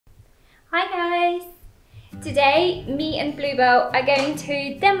Hi guys! Today, me and Bluebell are going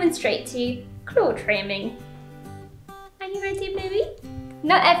to demonstrate to you claw trimming. Are you ready, Bluey?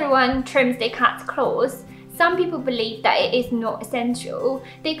 Not everyone trims their cat's claws. Some people believe that it is not essential.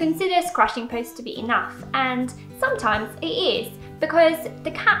 They consider scratching posts to be enough, and sometimes it is, because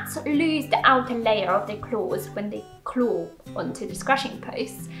the cats lose the outer layer of their claws when they claw onto the scratching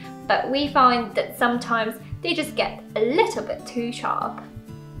posts. But we find that sometimes they just get a little bit too sharp.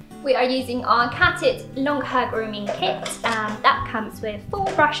 We are using our Catted long hair grooming kit that comes with 4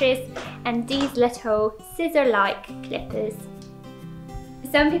 brushes and these little scissor-like clippers.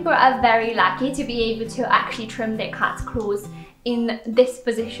 Some people are very lucky to be able to actually trim their cat's claws in this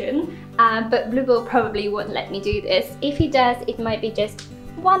position, but Bluebell probably won't let me do this. If he does, it might be just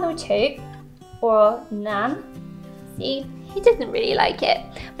 1 or 2 or none. See, he doesn't really like it,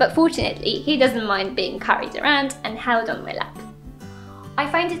 but fortunately he doesn't mind being carried around and held on my lap. I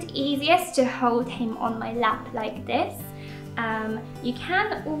find it easiest to hold him on my lap like this. You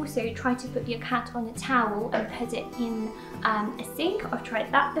can also try to put your cat on a towel and put it in a sink. I've tried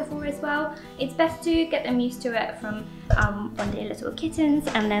that before as well. It's best to get them used to it from when they're little kittens,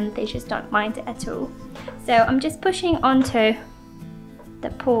 and then they just don't mind it at all. So I'm just pushing onto the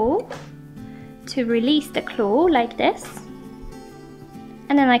paw to release the claw like this,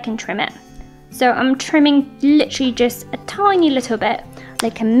 and then I can trim it. So I'm trimming literally just a tiny little bit,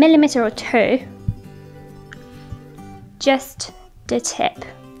 like 1 millimeter or 2, just the tip.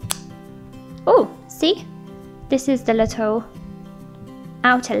 Oh, see? This is the little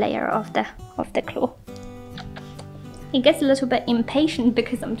outer layer of the claw. He gets a little bit impatient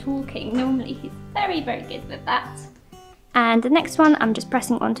because I'm talking. Normally he's very good with that. And the next one, I'm just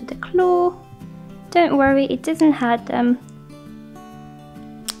pressing onto the claw. Don't worry, it doesn't hurt them.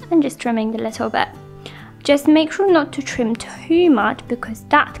 And just trimming a little bit. Just make sure not to trim too much because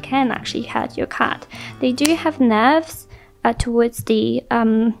that can actually hurt your cat. They do have nerves towards the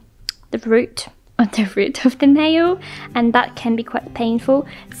root of the nail, and that can be quite painful.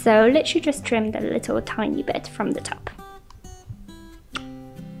 So literally just trim the little tiny bit from the top.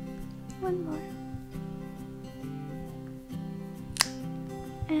 One more.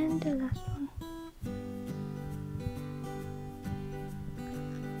 And the last one.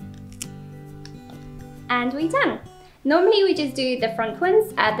 And we're done. Normally we just do the front ones.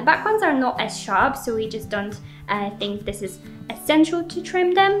 The back ones are not as sharp, so we just don't think this is essential to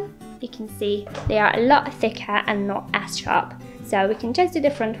trim them. You can see they are a lot thicker and not as sharp. So we can just do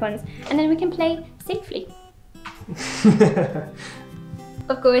the front ones and then we can play safely.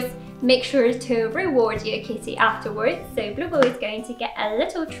 Of course, make sure to reward your kitty afterwards. So Bluebell is going to get a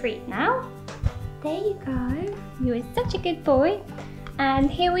little treat now. There you go. You are such a good boy. And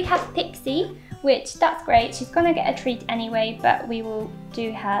here we have Pixie, which that's great. She's gonna get a treat anyway, but we will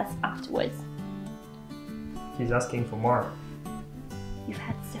do hers afterwards. He's asking for more. You've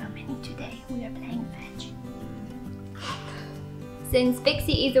had so many today. We are playing fetch. Since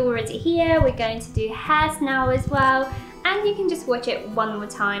Pixie is already here, we're going to do hers now as well, and you can just watch it one more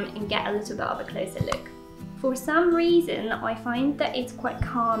time and get a little bit of a closer look. For some reason, I find that it's quite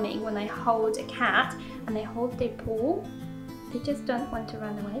calming when I hold a cat and I hold their paw. They just don't want to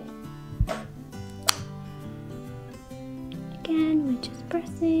run away. Again, we're just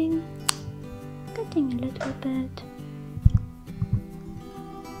pressing, cutting a little bit.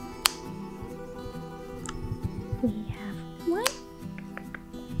 We have 1,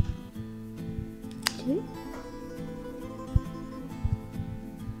 2,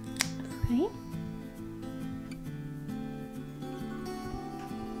 3,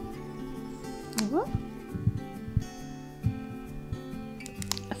 4,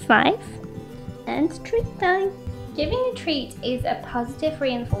 5, and treat time. Giving a treat is a positive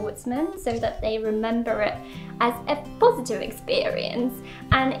reinforcement so that they remember it as a positive experience,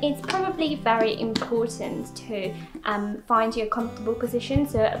 and it's probably very important to find your comfortable position,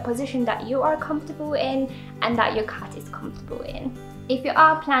 so a position that you are comfortable in and that your cat is comfortable in. If you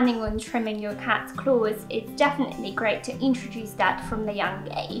are planning on trimming your cat's claws, it's definitely great to introduce that from the young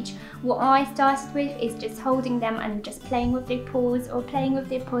age. What I started with is just holding them and just playing with their paws, or playing with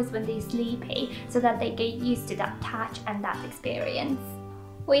their paws when they're sleepy, so that they get used to that touch and that experience.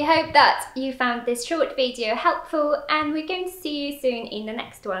 We hope that you found this short video helpful, and we're going to see you soon in the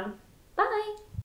next one. Bye!